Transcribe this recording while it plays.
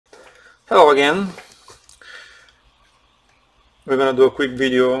Hello again. We're gonna do a quick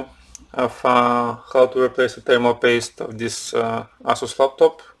video of how to replace the thermal paste of this Asus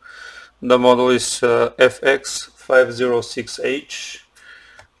laptop. The model is FX506H.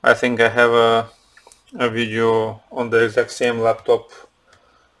 I think I have a video on the exact same laptop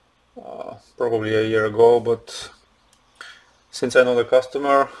probably a year ago, but since I know the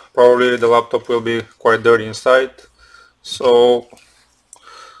customer, probably the laptop will be quite dirty inside. So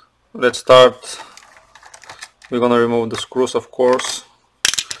let's start. We're gonna remove the screws, of course.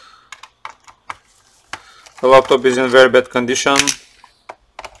 The laptop is in very bad condition.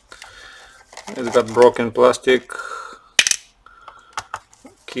 It's got broken plastic,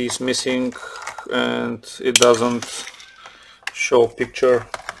 keys missing, and it doesn't show picture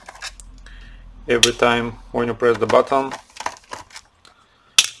every time when you press the button.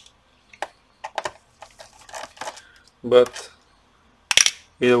 But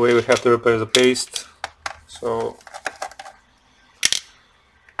either way, we have to replace the paste. So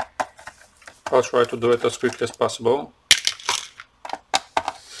I'll try to do it as quickly as possible.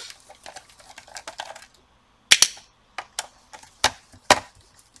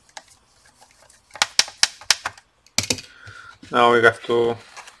 Now we have to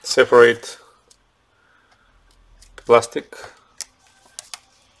separate the plastic.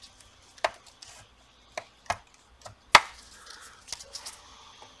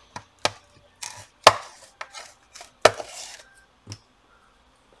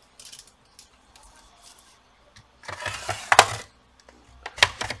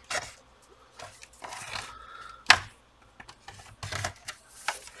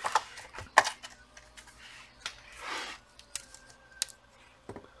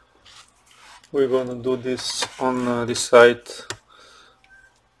 We're gonna do this on this side.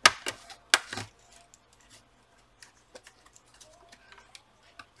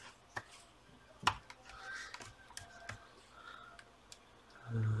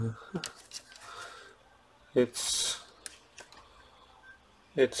 It's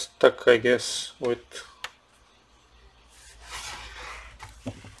stuck, I guess, with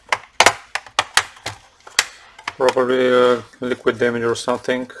probably liquid damage or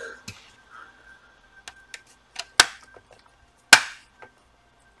something.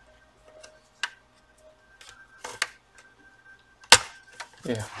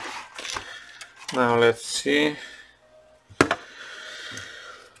 Yeah. Now let's see.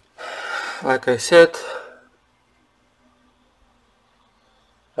 Like I said,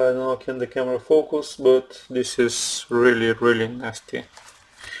 I don't know can the camera focus, but this is really nasty.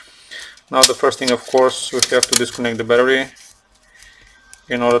 Now the first thing, of course, we have to disconnect the battery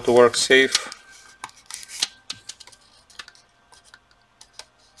in order to work safe.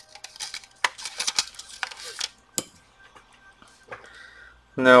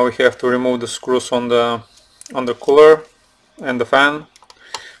 Now we have to remove the screws on the cooler and the fan.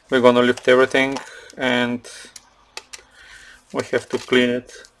 We're gonna lift everything and we have to clean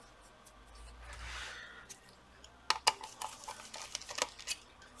it.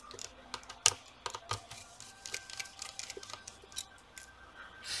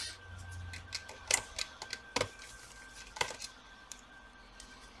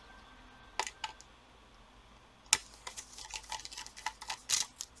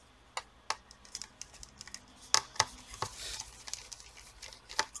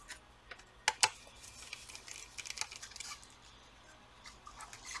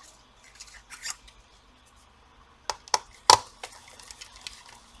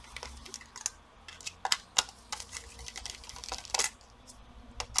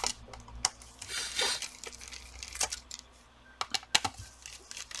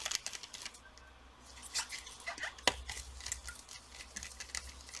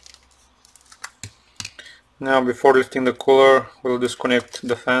 Now before lifting the cooler, we'll disconnect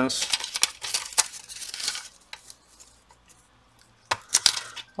the fans.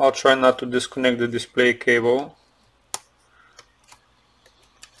 I'll try not to disconnect the display cable.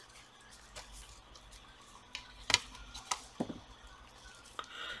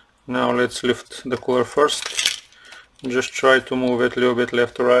 Now let's lift the cooler first. Just try to move it a little bit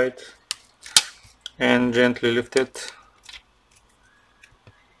left to right and gently lift it.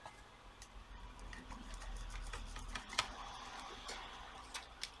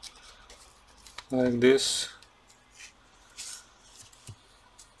 Like this.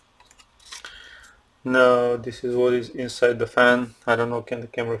 Now this is what is inside the fan. I don't know, can the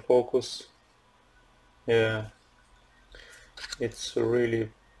camera focus? Yeah, it's really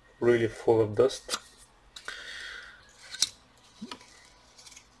full of dust.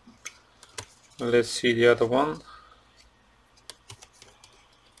 Let's see the other one.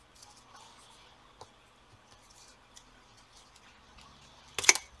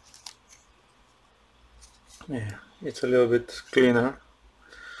 Yeah, it's a little bit cleaner.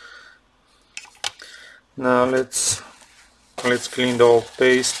 Now let's clean the old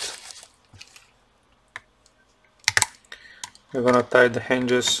paste. We're gonna tie the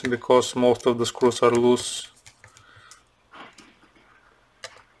hinges because most of the screws are loose.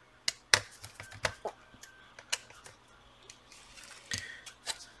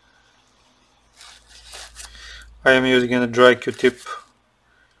 I am using a dry Q-tip.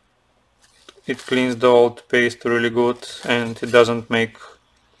 It cleans the old paste really good and it doesn't make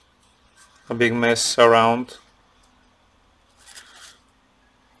a big mess around.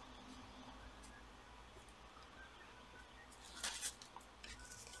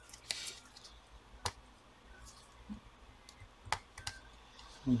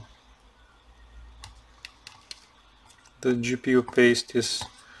 The GPU paste is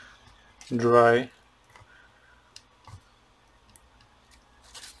dry.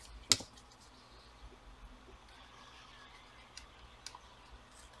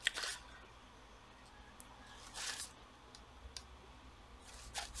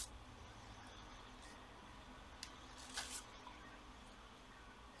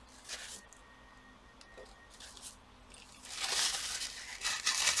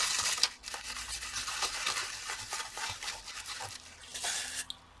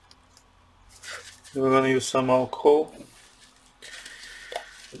 We're gonna use some alcohol.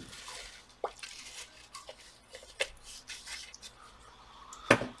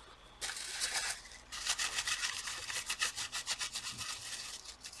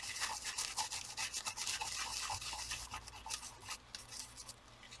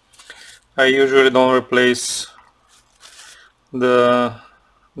 I usually don't replace the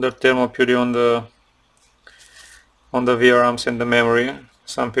thermal puree on the VRAMs and the memory.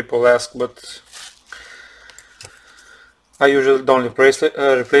 Some people ask, but I usually don't replace it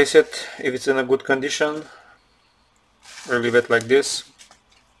if it's in a good condition. I leave it like this.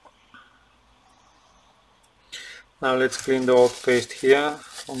 Now let's clean the old paste here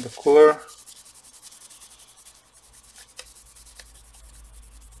on the cooler.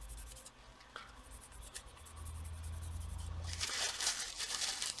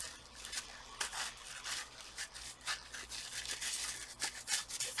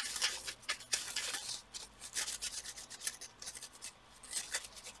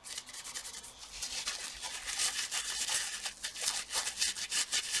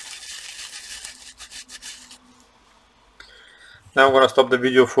 Now I'm gonna stop the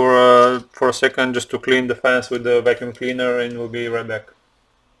video for a second just to clean the fans with the vacuum cleaner, and we'll be right back.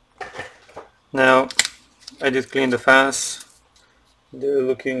 Now I did clean the fans. They're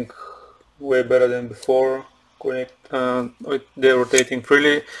looking way better than before. They're rotating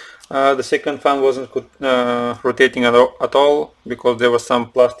freely. The second fan wasn't rotating at all because there was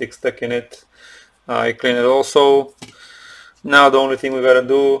some plastic stuck in it. I cleaned it also. Now the only thing we gotta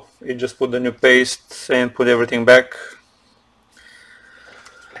do is just put the new paste and put everything back.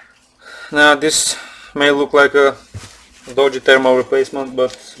 Now this may look like a dodgy thermal replacement,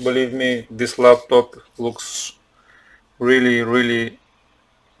 but believe me, this laptop looks really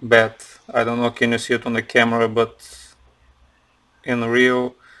bad. I don't know, can you see it on the camera, but in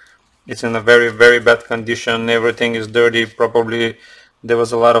real it's in a very bad condition. Everything is dirty. Probably there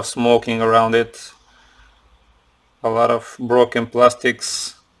was a lot of smoking around it, a lot of broken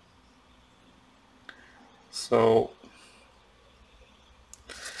plastics, so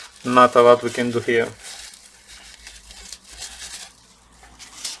not a lot we can do here.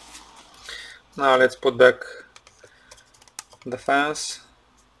 Now let's put back the fans.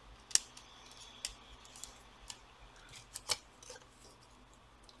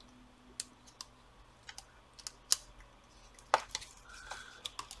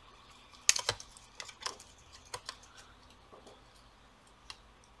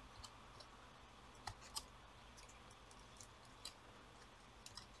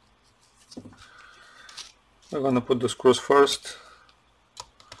 We're gonna put the screws first.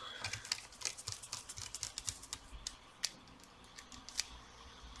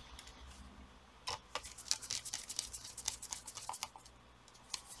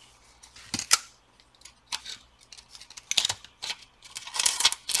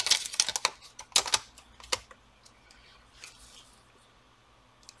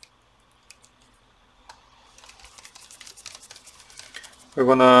 We're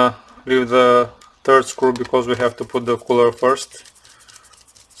gonna leave the third screw because we have to put the cooler first.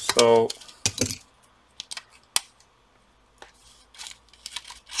 So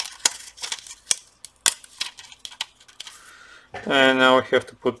and now we have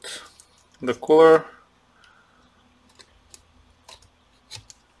to put the cooler.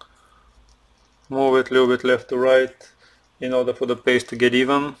 move it a little bit left to right in order for the paste to get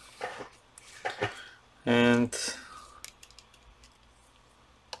even. And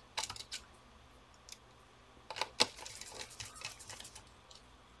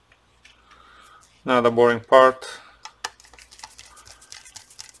now the boring part.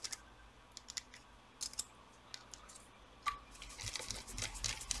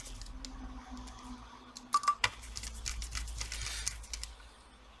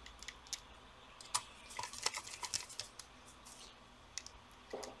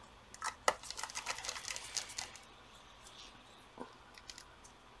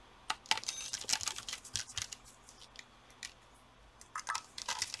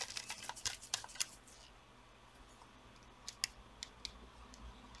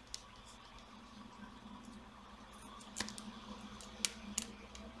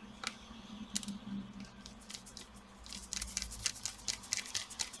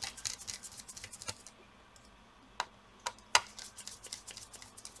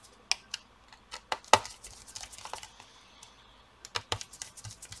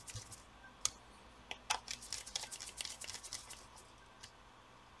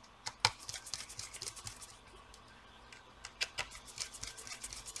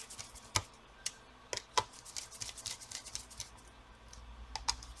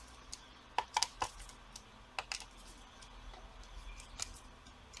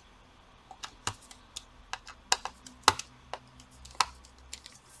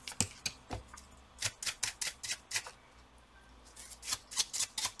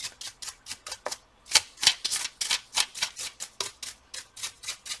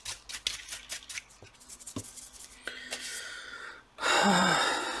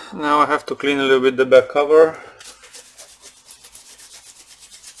 Now I have to clean a little bit the back cover.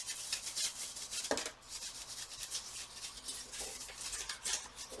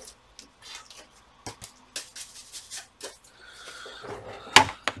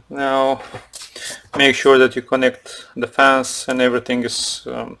 Now make sure that you connect the fans and everything is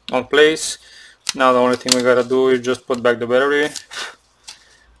on place. Now the only thing we gotta do is just put back the battery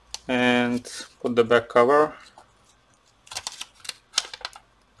and put the back cover.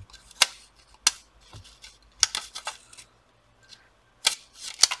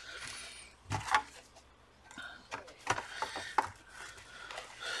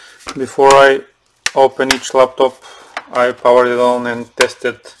 Before I open each laptop, I powered it on and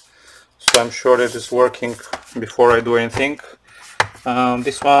tested, so I'm sure that it's working before I do anything.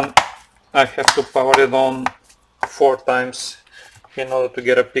 This one I have to power it on 4 times in order to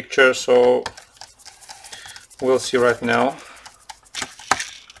get a picture, so we'll see right now.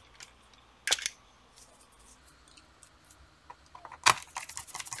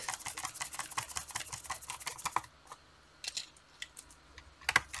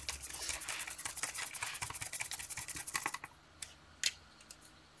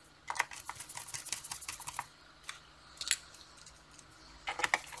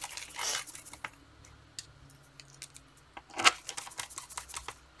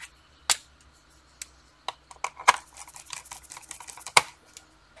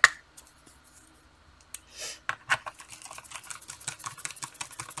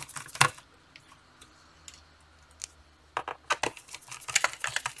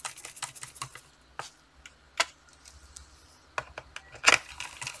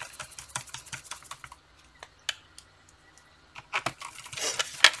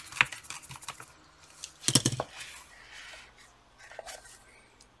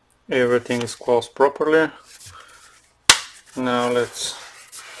 Everything is closed properly. Now let's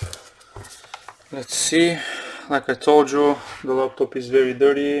see. Like I told you, the laptop is very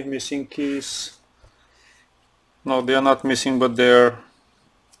dirty, missing keys. No, they are not missing, but they are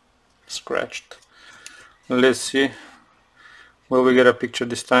scratched. Let's see. Will we get a picture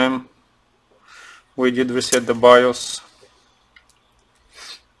this time? We did reset the BIOS,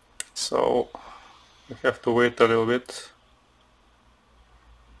 so we have to wait a little bit.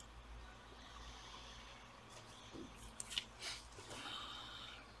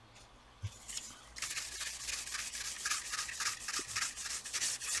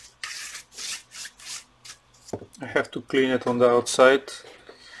 I have to clean it on the outside.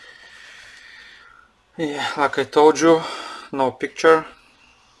 Yeah, like I told you, no picture.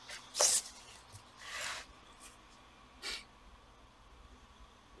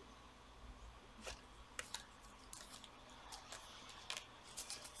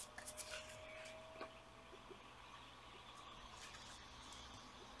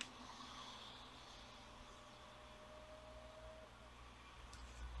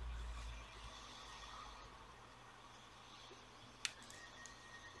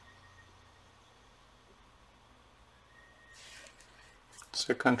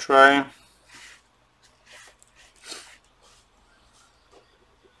 Second try.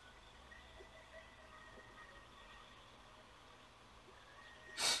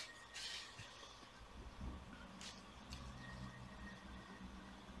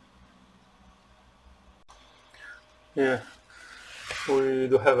 Yeah, we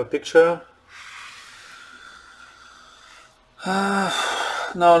do have a picture.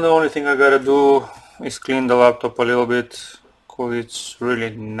 Now the only thing I gotta do is clean the laptop a little bit because it's really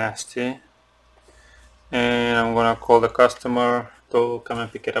nasty, and I'm gonna call the customer to come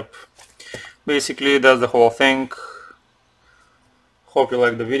and pick it up. Basically that's the whole thing. Hope you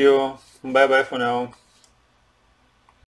liked the video. Bye bye for now.